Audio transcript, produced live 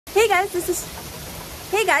Hey guys, this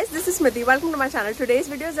is Smithy. Welcome to my channel. Today's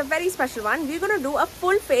video is a very special one. We're gonna do a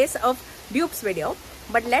full face of dupes video.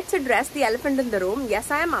 But let's address the elephant in the room.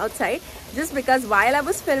 Yes, I am outside just because while I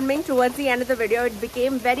was filming towards the end of the video, it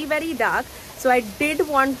became very dark. So I did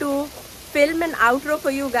want to film an outro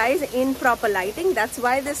for you guys in proper lighting. That's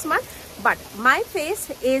why this one. But my face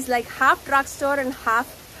is like half drugstore and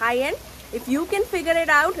half high-end. If you can figure it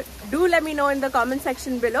out, do let me know in the comment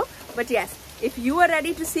section below. But yes, if you are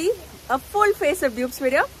ready to see a full face of dupes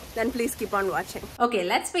video, then please keep on watching. Okay,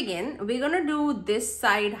 let's begin. We're gonna do this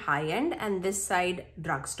side high-end and this side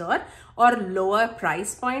drugstore or lower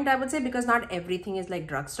price point, I would say, because not everything is like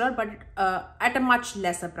drugstore, but at a much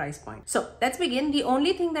lesser price point. So let's begin. The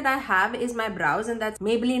only thing that I have is my brows, and that's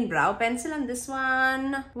Maybelline brow pencil, and this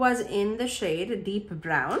one was in the shade deep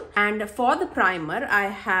brown. And for the primer, I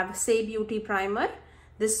have Say Beauty primer,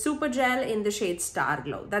 this super gel in the shade Star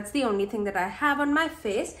Glow. That's the only thing that I have on my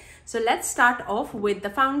face. So let's start off with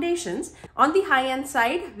the foundations. On the high-end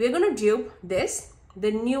side, we're gonna dupe this,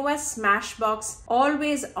 the newest Smashbox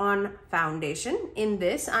Always On foundation. In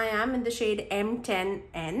this, I am in the shade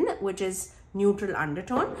M10N, which is neutral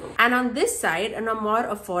undertone. And on this side, on a more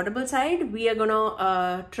affordable side, we are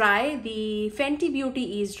gonna try the Fenty Beauty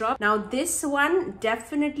Ease Drop. Now this one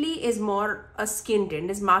definitely is more a skin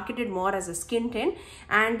tint, is marketed more as a skin tint,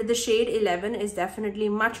 and the shade 11 is definitely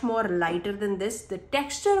much more lighter than this. The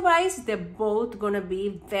texture wise, they're both gonna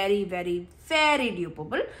be very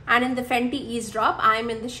dupeable. And in the Fenty Ease Drop, I'm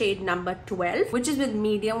in the shade number 12, which is with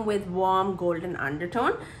medium with warm golden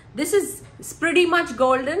undertone. This is pretty much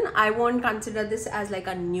golden. I won't consider this as like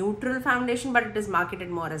a neutral foundation, but it is marketed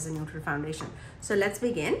more as a neutral foundation. So let's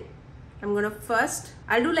begin. I'm gonna first,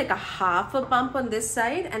 I'll do like a half a pump on this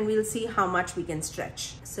side and we'll see how much we can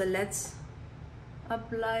stretch. So let's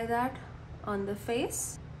apply that on the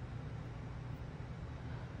face.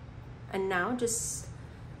 And now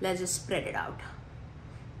let's just spread it out.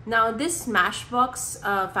 Now this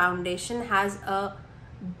Smashbox foundation has a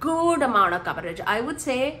good amount of coverage. I would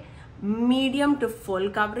say medium to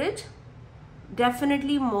full coverage.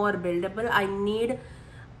 Definitely more buildable. I need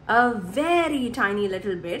a very tiny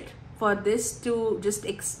little bit for this to just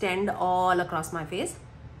extend all across my face.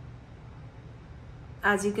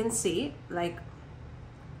 As you can see, like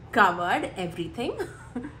covered everything.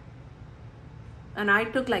 And I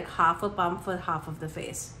took like half a pump for half of the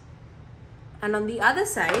face. And on the other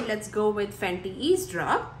side, let's go with Fenty Ease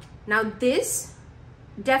Drop. Now this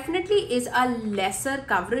definitely is a lesser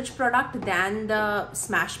coverage product than the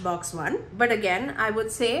Smashbox one. But again, I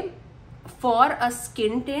would say for a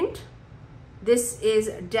skin tint, this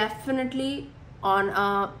is definitely on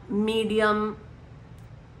a medium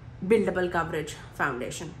buildable coverage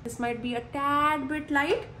foundation. This might be a tad bit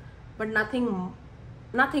light, but nothing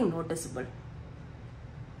noticeable.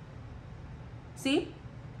 See?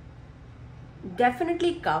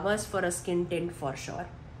 Definitely covers for a skin tint for sure.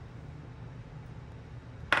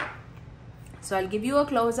 So I'll give you a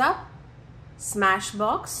close-up.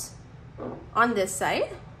 Smashbox on this side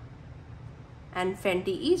and Fenty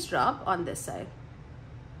Ease Drop on this side.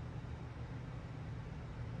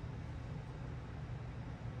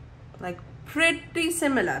 Like pretty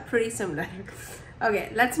similar.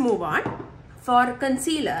 Okay, let's move on. For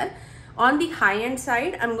concealer, on the high-end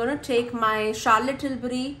side, I'm gonna take my Charlotte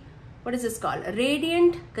Tilbury, what is this called?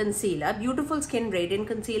 Radiant Concealer, Beautiful Skin Radiant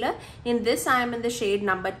Concealer. In this, I am in the shade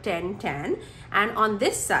number 1010. And on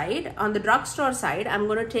this side, on the drugstore side, I'm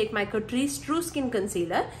going to take my Catrice True Skin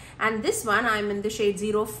Concealer. And this one, I'm in the shade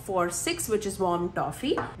 046, which is Warm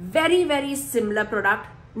Toffee. Very similar product.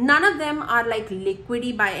 None of them are like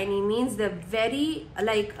liquidy by any means. They're very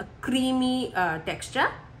like a creamy texture.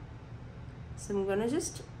 So I'm going to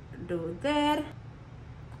just do there,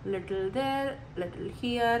 little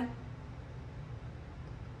here,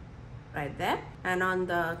 right there. And on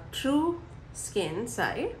the True Skin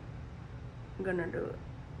side, I'm gonna do it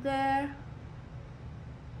there,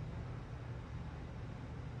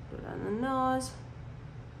 do it on the nose,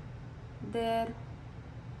 there.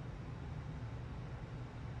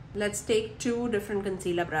 Let's take two different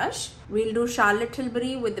concealer brush. We'll do Charlotte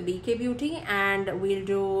Tilbury with the BK Beauty, and we'll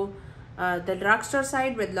do the drugstore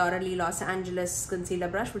side with Laura Lee Los Angeles concealer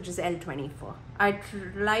brush, which is L24. I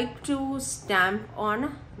like to stamp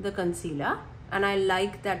on the concealer, and I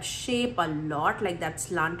like that shape a lot, like that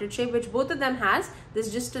slanted shape, which both of them has. This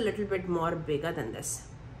is just a little bit more bigger than this.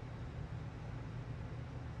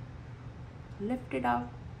 Lift it out.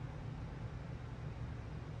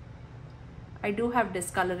 I do have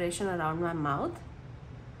discoloration around my mouth.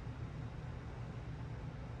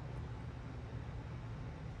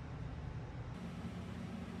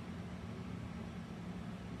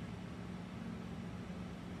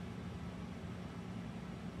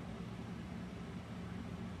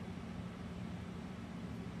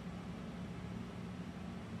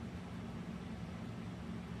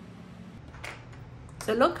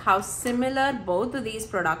 So look how similar both of these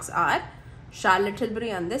products are. Charlotte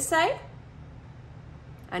Tilbury on this side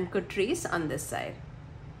and Catrice on this side.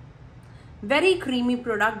 Very creamy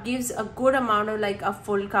product, gives a good amount of like a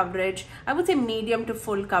full coverage. I would say medium to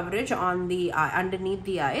full coverage on the underneath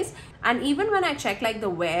the eyes. And even when I check like the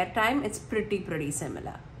wear time, it's pretty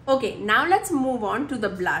similar. Okay, now let's move on to the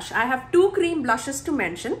blush. I have two cream blushes to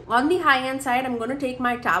mention. On the high-end side, I'm going to take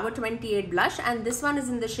my Tower 28 blush, and this one is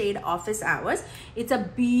in the shade Office Hours. It's a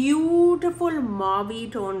beautiful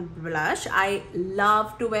mauve toned blush. I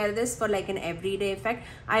love to wear this for like an everyday effect.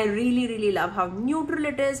 I really love how neutral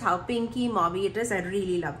it is, how pinky mauve it is. I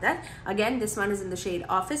really love that. Again, this one is in the shade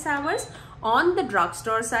Office Hours. On the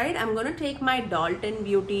drugstore side, I'm going to take my Dalton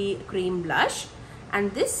Beauty cream blush,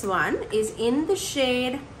 and this one is in the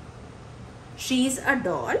shade She's a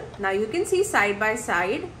Doll. Now you can see side by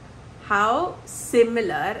side how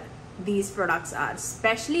similar these products are,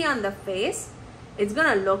 especially on the face. It's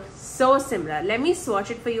gonna look so similar. Let me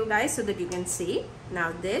swatch it for you guys so that you can see.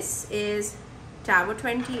 Now this is Tower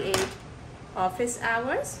 28 Office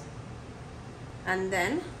Hours, and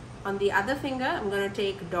then on the other finger I'm gonna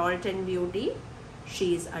take Dalton Beauty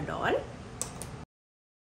She's a Doll.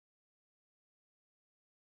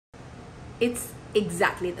 It's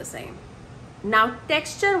exactly the same. Now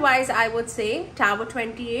texture wise, I would say Tower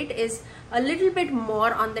 28 is a little bit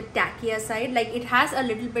more on the tackier side. Like it has a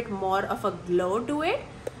little bit more of a glow to it,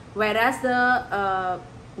 whereas the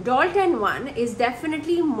Dalton one is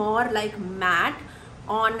definitely more like matte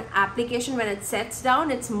on application. When it sets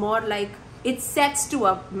down, it's more like it sets to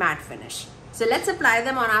a matte finish. So let's apply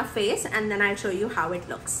them on our face and then I'll show you how it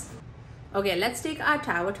looks. Okay, let's take our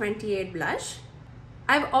Tower 28 blush.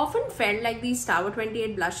 I've often felt like these Tower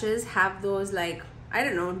 28 blushes have those like, I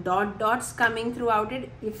don't know, dots coming throughout it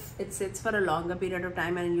if it sits for a longer period of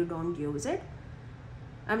time and you don't use it.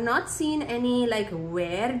 I've not seen any like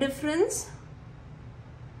wear difference,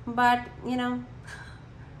 but you know,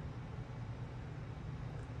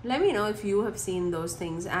 let me know if you have seen those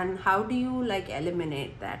things and how do you like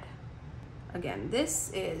eliminate that. Again,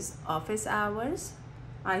 this is Office Hours.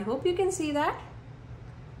 I hope you can see that.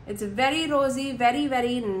 It's very rosy,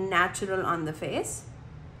 very natural on the face.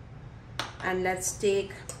 And let's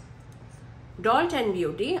take Dalton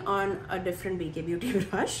Beauty on a different BK Beauty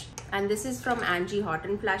brush. And this is from Angie Hot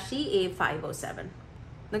and Flashy A507.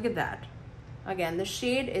 Look at that. Again, the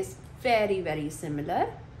shade is very similar.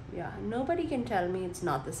 Yeah, nobody can tell me it's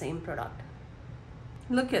not the same product.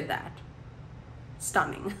 Look at that.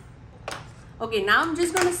 Stunning. Okay, now I'm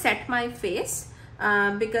just going to set my face.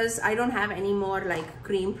 Because I don't have any more like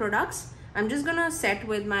cream products. I'm just gonna set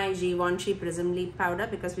with my Givenchy Prism Leaf powder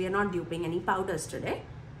because we are not duping any powders today.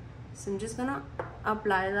 So I'm just gonna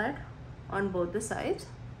apply that on both the sides.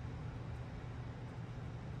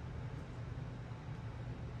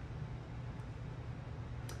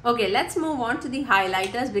 Okay, let's move on to the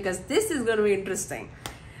highlighters because this is gonna be interesting.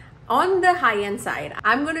 On the high-end side,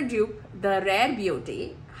 I'm gonna dupe the Rare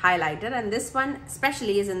Beauty highlighter, and this one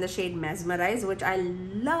especially is in the shade Mesmerize, which I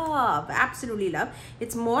love, absolutely love.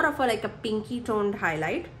 It's more of a like a pinky toned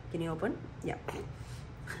highlight. Can you open? Yeah.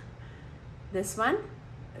 This one,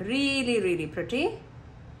 really pretty.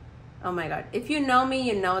 Oh my god, if you know me,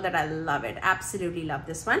 you know that I love it. Absolutely love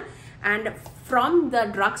this one. And from the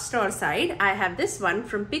drugstore side, I have this one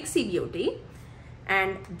from Pixi Beauty,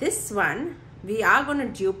 and this one we are going to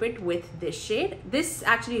dupe it with this shade. This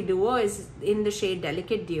actually duo is in the shade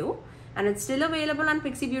Delicate Dew, and it's still available on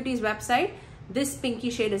Pixi Beauty's website. This pinky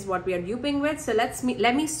shade is what we are duping with. So let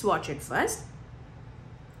me swatch it first.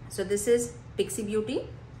 So this is Pixi Beauty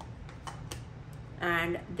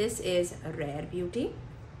and this is Rare Beauty.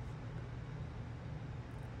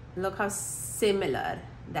 Look how similar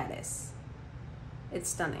that is. It's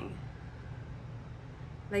stunning.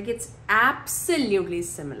 Like it's absolutely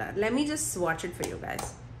similar. Let me just swatch it for you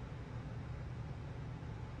guys.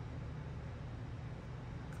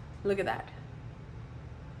 Look at that.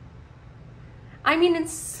 I mean, in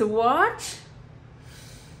swatch,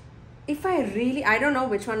 I don't know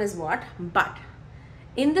which one is what, but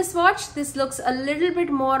in the swatch, this looks a little bit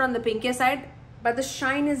more on the pinkier side, but the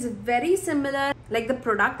shine is very similar. Like the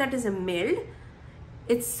product that is a milled,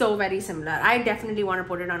 it's so very similar. I definitely want to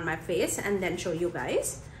put it on my face and then show you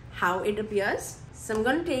guys how it appears. So I'm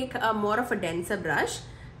going to take a more of a denser brush.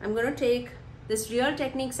 I'm going to take this Real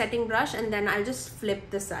Technique setting brush and then I'll just flip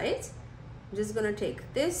the sides. I'm just going to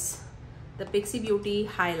take this, the Pixi Beauty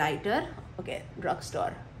highlighter, okay,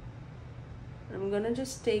 drugstore. I'm going to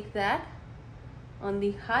just take that on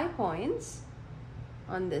the high points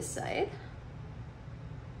on this side.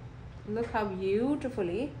 Look how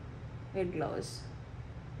beautifully it glows.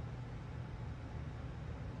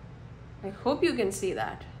 I hope you can see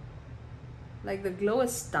that. Like, the glow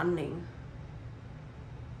is stunning.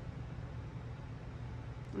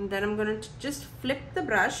 And then I'm going to just flip the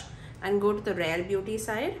brush and go to the Rare Beauty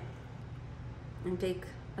side and take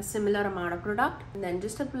a similar amount of product and then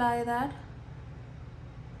just apply that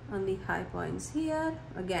on the high points here.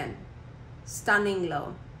 Again, stunning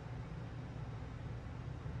glow.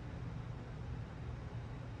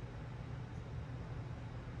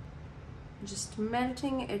 Just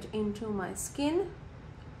melting it into my skin.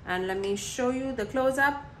 And let me show you the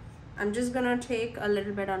close-up. I'm just gonna take a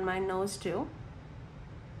little bit on my nose too,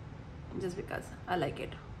 just because I like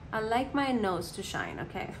it. I like my nose to shine,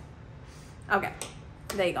 okay? Okay,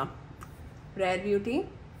 there you go. Rare Beauty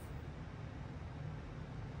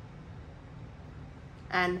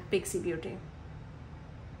and Pixi Beauty.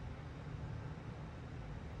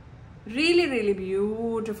 Really, really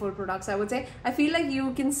beautiful products, I would say. I feel like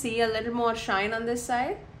you can see a little more shine on this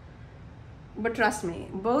side, but trust me,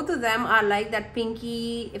 both of them are like that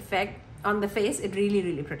pinky effect on the face. It really,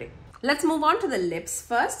 really pretty. Let's move on to the lips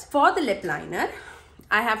first. For the lip liner,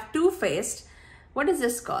 I have Too Faced. What is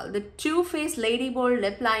this called? The Too Faced Lady Bold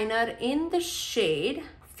Lip Liner in the shade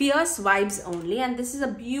Fierce Vibes Only. And this is a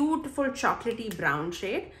beautiful chocolatey brown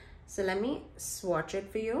shade. So let me swatch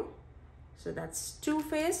it for you. So that's Too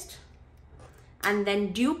Faced. And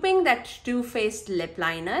then duping that Too Faced lip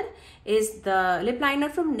liner is the lip liner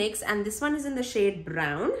from NYX, and this one is in the shade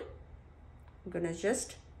brown. I'm gonna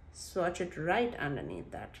just swatch it right underneath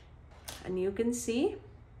that, and you can see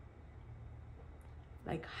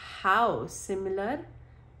like how similar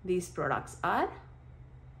these products are.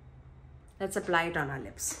 Let's apply it on our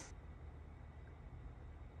lips.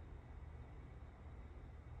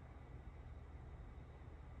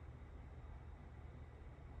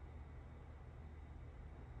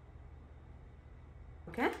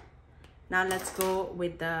 Okay, now let's go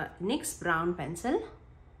with the NYX brown pencil.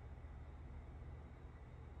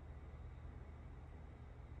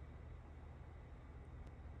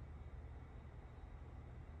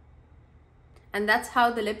 And that's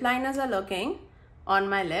how the lip liners are looking on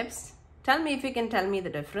my lips. Tell me if you can tell me the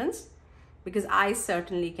difference, because I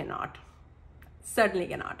certainly cannot. Certainly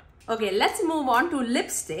cannot. Okay, let's move on to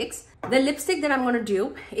lipsticks. The lipstick that I'm going to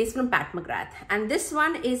dupe is from Pat McGrath, and this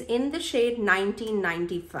one is in the shade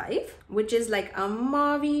 1995, which is like a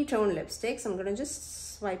mauve tone lipstick. So I'm going to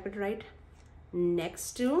just swipe it right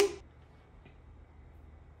next to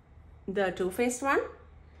the Too Faced one.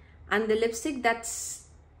 And the lipstick that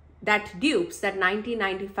dupes that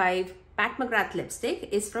 1995 Pat McGrath lipstick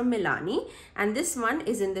is from Milani, and this one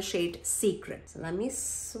is in the shade Secret. So let me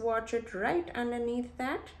swatch it right underneath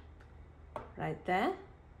that. Right there.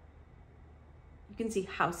 You can see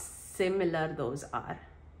how similar those are.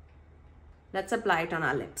 Let's apply it on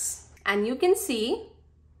our lips. And you can see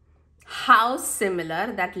how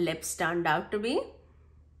similar that lips turned out to be.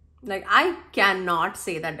 Like, I cannot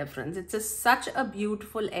say the difference. It's such a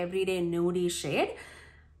beautiful everyday nudie shade.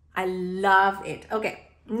 I love it. Okay,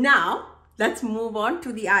 now let's move on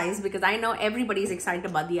to the eyes, because I know everybody's excited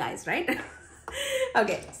about the eyes, right?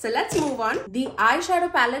 Okay, so let's move on. The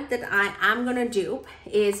eyeshadow palette that I am gonna dupe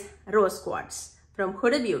is Rose Quartz from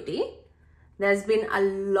Huda Beauty. There's been a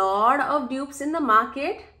lot of dupes in the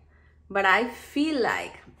market, but I feel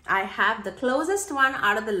like I have the closest one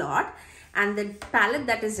out of the lot. And the palette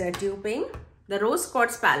that is duping, the Rose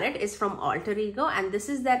Quartz palette, is from Alter Ego, and this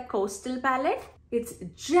is their Coastal palette. It's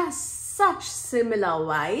just such similar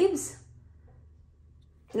vibes.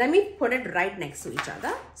 Let me put it right next to each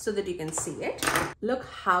other so that you can see it. Look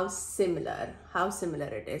how similar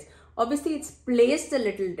it is. Obviously, it's placed a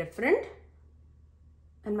little different.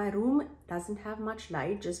 And my room doesn't have much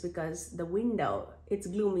light just because the window, it's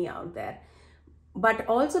gloomy out there. But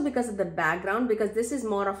also because of the background, because this is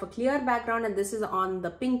more of a clear background and this is on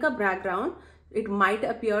the pinker background, it might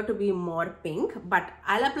appear to be more pink, but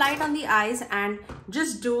I'll apply it on the eyes and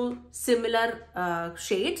just do similar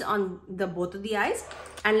shades on both of the eyes,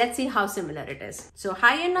 and let's see how similar it is. So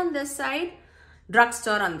high end on this side,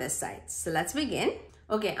 drugstore on this side. So let's begin.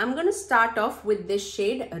 Okay, I'm going to start off with this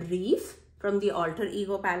shade Reef from the Alter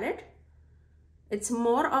Ego palette. It's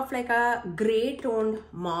more of like a gray toned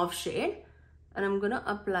mauve shade, and I'm going to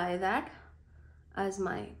apply that as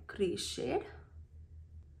my crease shade.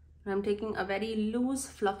 I'm taking a very loose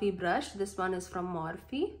fluffy brush. This one is from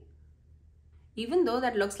Morphe. Even though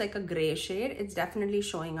that looks like a gray shade, it's definitely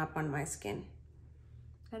showing up on my skin.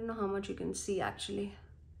 I don't know how much you can see actually.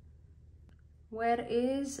 Where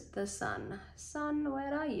is the sun? Sun,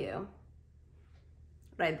 where are you?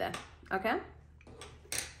 Right there, okay?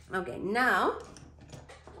 Okay, now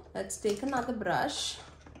let's take another brush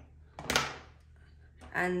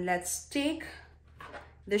And let's take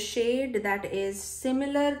the shade that is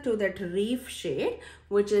similar to that Reef shade,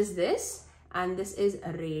 which is this, and this is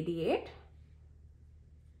Radiate,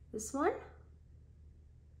 this one.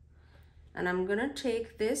 And I'm gonna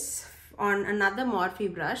take this on another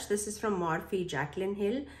Morphe brush. This is from Morphe Jaclyn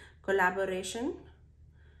Hill collaboration.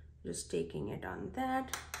 Just taking it on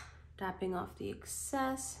that, tapping off the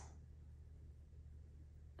excess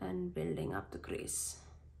and building up the crease.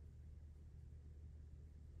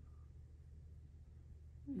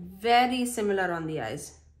 Very similar on the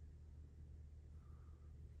eyes.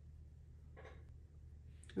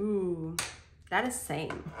 Ooh, that is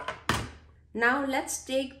same. Now let's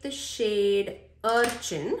take the shade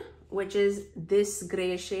Urchin, which is this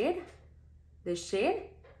gray shade, this shade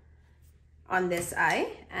on this eye.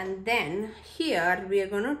 And then here we are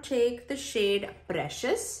going to take the shade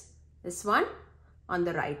Precious, this one, on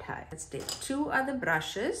the right eye. Let's take two other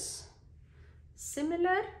brushes,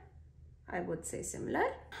 similar, I would say similar.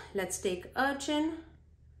 Let's take Urchin,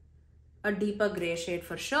 a deeper gray shade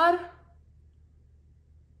for sure.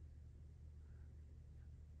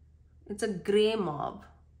 It's a gray mauve.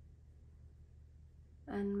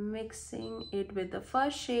 And mixing it with the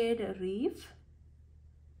first shade, Reef.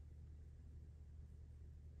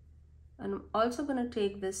 And I'm also going to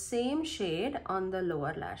take the same shade on the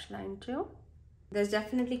lower lash line too. There's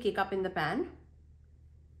definitely kick up in the pan.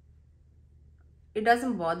 It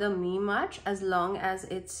doesn't bother me much as long as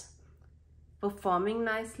it's performing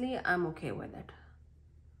nicely. I'm okay with it.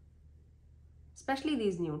 Especially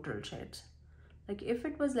these neutral shades. Like if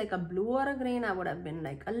it was like a blue or a green, I would have been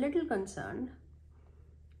like a little concerned.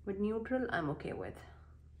 With neutral, I'm okay with.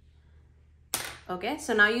 Okay,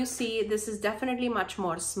 so now you see this is definitely much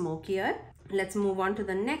more smokier. Let's move on to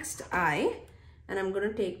the next eye. And I'm going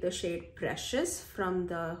to take the shade Precious from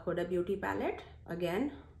the Huda Beauty palette.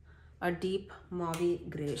 Again, a deep mauve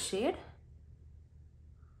gray shade.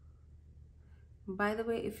 By the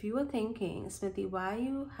way, if you were thinking, Smithy, why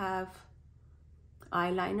you have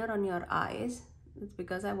eyeliner on your eyes, it's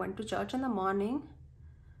because I went to church in the morning,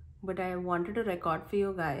 but I wanted to record for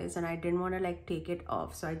you guys and I didn't want to like take it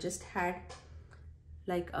off. So I just had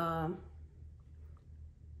like a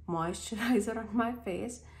moisturizer on my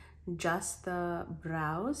face, just the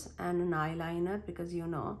brows and an eyeliner, because you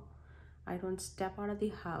know, I don't step out of the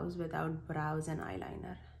house without brows and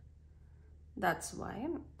eyeliner. That's why.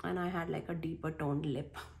 And I had like a deeper toned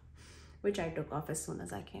lip, which I took off as soon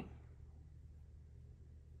as I came.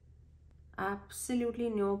 Absolutely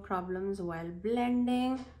no problems while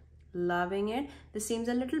blending. Loving it. This seems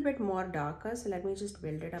a little bit more darker, so let me just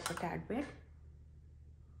build it up a tad bit.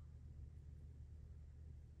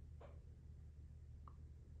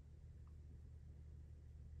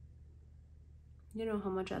 You know how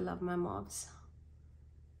much I love my mauves.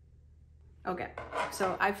 Okay,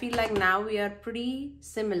 so I feel like now we are pretty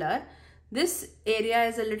similar. This area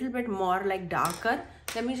is a little bit more like darker.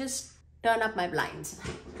 Let me just turn up my blinds.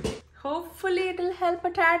 Hopefully it'll help a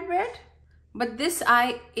tad bit. But this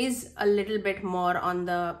eye is a little bit more on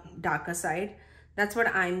the darker side. That's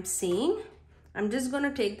what I'm seeing. I'm just going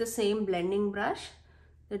to take the same blending brush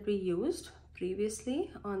that we used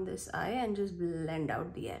previously on this eye and just blend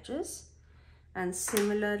out the edges. And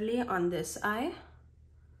similarly on this eye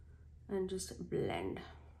and just blend.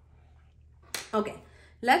 Okay,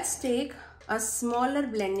 let's take a smaller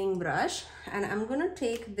blending brush and I'm going to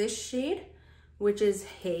take this shade, which is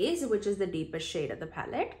Haze, which is the deepest shade of the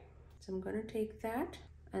palette. So I'm going to take that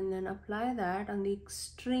and then apply that on the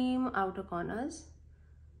extreme outer corners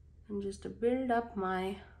and just to build up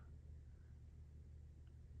my,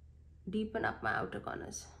 deepen up my outer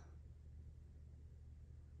corners.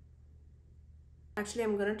 Actually,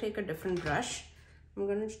 I'm going to take a different brush. I'm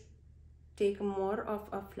going to take more of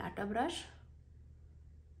a flatter brush.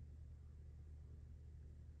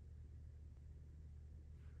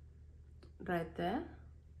 Right there.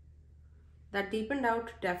 That deepened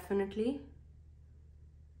out definitely.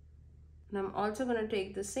 And I'm also going to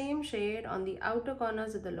take the same shade on the outer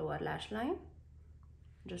corners of the lower lash line.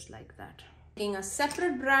 Just like that. Taking a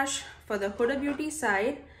separate brush for the Huda Beauty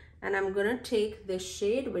side. And I'm going to take this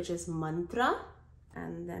shade, which is Mantra.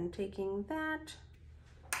 And then taking that,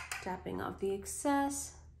 tapping off the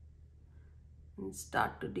excess. And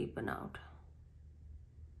start to deepen out.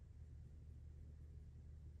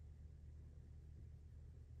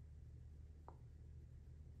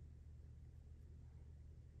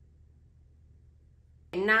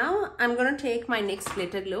 Now I'm going to take my NYX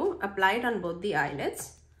glitter glue, apply it on both the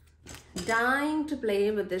eyelids. Dying to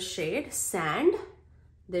play with this shade, Sand,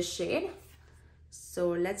 this shade. So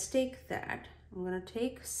let's take that. I'm going to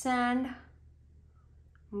take Sand.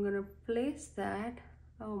 I'm going to place that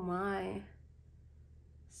Oh my,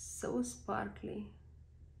 so sparkly.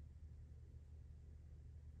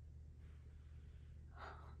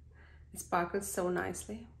 It sparkles so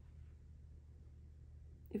nicely.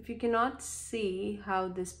 If you cannot see how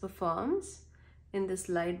this performs in this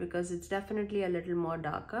light, because it's definitely a little more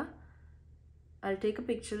darker, I'll take a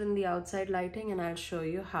picture in the outside lighting and I'll show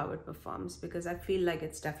you how it performs, because I feel like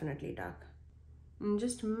it's definitely dark. I'm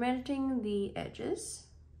just melting the edges,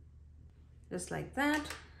 just like that.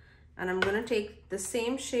 And I'm gonna take the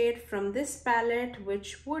same shade from this palette,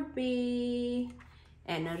 which would be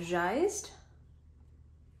Energized.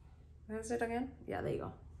 Where is it again? Yeah, there you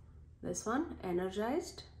go. This one,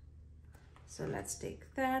 Energized. So let's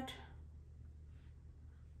take that.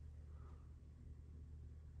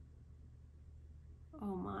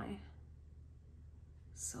 Oh my,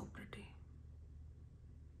 so pretty.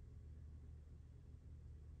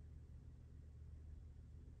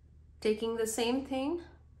 Taking the same thing,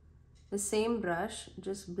 the same brush,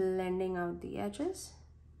 just blending out the edges.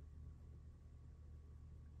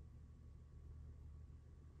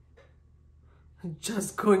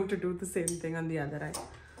 Just going to do the same thing on the other eye.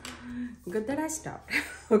 Good that I stopped.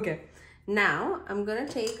 Okay, now I'm gonna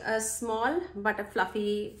take a small but a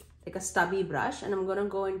fluffy, like a stubby brush, and I'm gonna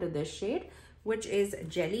go into this shade, which is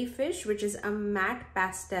Jellyfish, which is a matte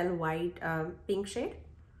pastel white pink shade.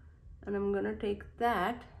 And I'm gonna take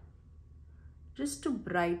that just to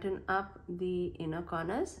brighten up the inner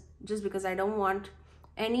corners, just because I don't want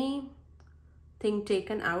anything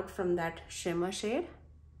taken out from that shimmer shade.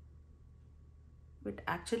 It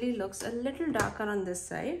actually looks a little darker on this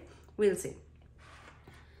side. We'll see.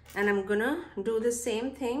 And I'm gonna do the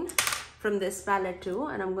same thing from this palette too,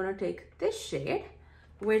 and I'm gonna take this shade,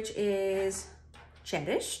 which is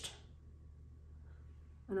Cherished,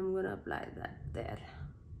 and I'm gonna apply that there.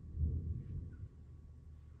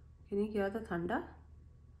 Can you hear the thunder?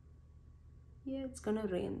 Yeah, it's gonna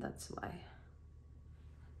rain, that's why.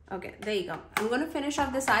 Okay, there you go. I'm gonna finish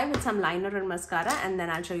off this eye with some liner and mascara, and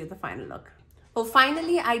then I'll show you the final look. Oh,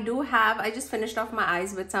 finally, I just finished off my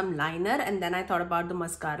eyes with some liner, and then I thought about the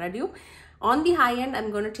mascara dupe. On the high end, I'm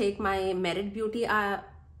going to take my Merit Beauty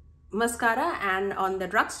mascara, and on the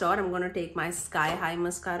drugstore, I'm going to take my Sky High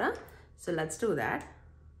mascara. So let's do that.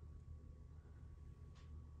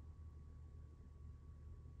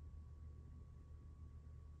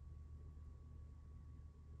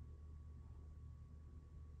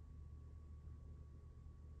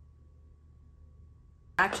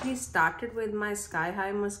 Actually started with my Sky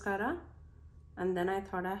High mascara, and then I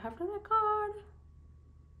thought I have to record.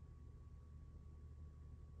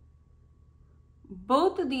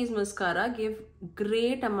 Both of these mascara give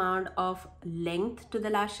great amount of length to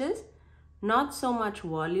the lashes, not so much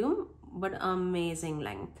volume, but amazing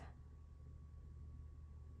length.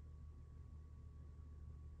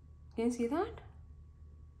 Can you see that?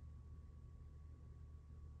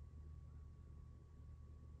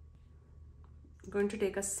 Going to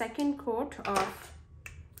take a second coat of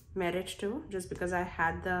Merit too, just because I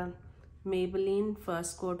had the Maybelline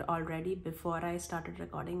first coat already before I started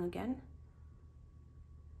recording again.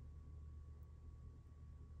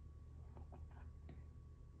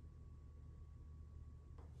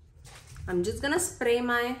 I'm just gonna spray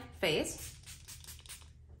my face,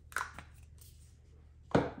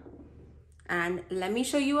 and let me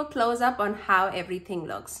show you a close-up on how everything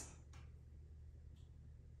looks.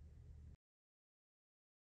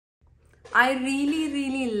 I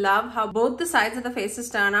really love how both the sides of the faces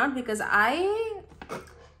turn out, because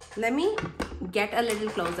let me get a little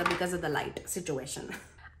closer because of the light situation.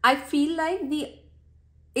 I feel like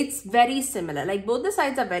it's very similar, like both the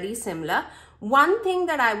sides are very similar. One thing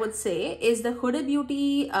that I would say is the Huda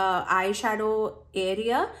Beauty eyeshadow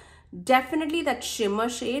area, definitely that shimmer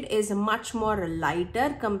shade is much more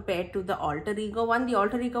lighter compared to the Alter Ego one. The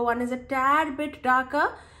Alter Ego one is a tad bit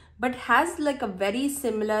darker, but has like a very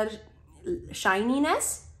similar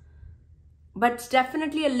shininess, but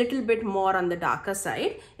definitely a little bit more on the darker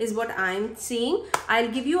side is what I'm seeing.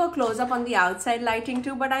 I'll give you a close-up on the outside lighting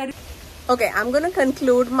too, but okay, I'm gonna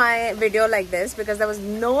conclude my video like this because there was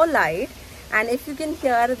no light, and if you can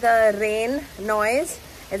hear the rain noise,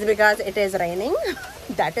 it's because it is raining.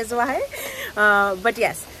 That is why. But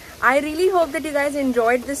yes, I really hope that you guys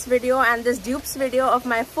enjoyed this video and this dupes video of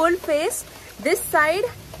my full face. This side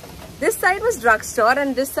was drugstore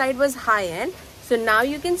and this side was high-end. So now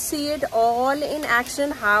you can see it all in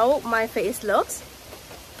action, how my face looks.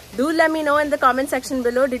 Do let me know in the comment section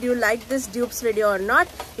below, did you like this dupes video or not?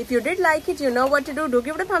 If you did like it, you know what to do. Do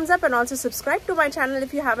give it a thumbs up and also subscribe to my channel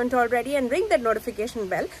if you haven't already, and ring that notification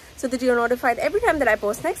bell so that you're notified every time that I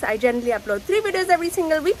post next. I generally upload 3 videos every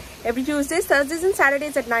single week, every Tuesdays, Thursdays and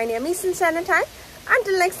Saturdays at 9 AM Eastern Standard Time.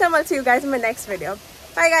 Until next time, I'll see you guys in my next video.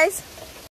 Bye guys.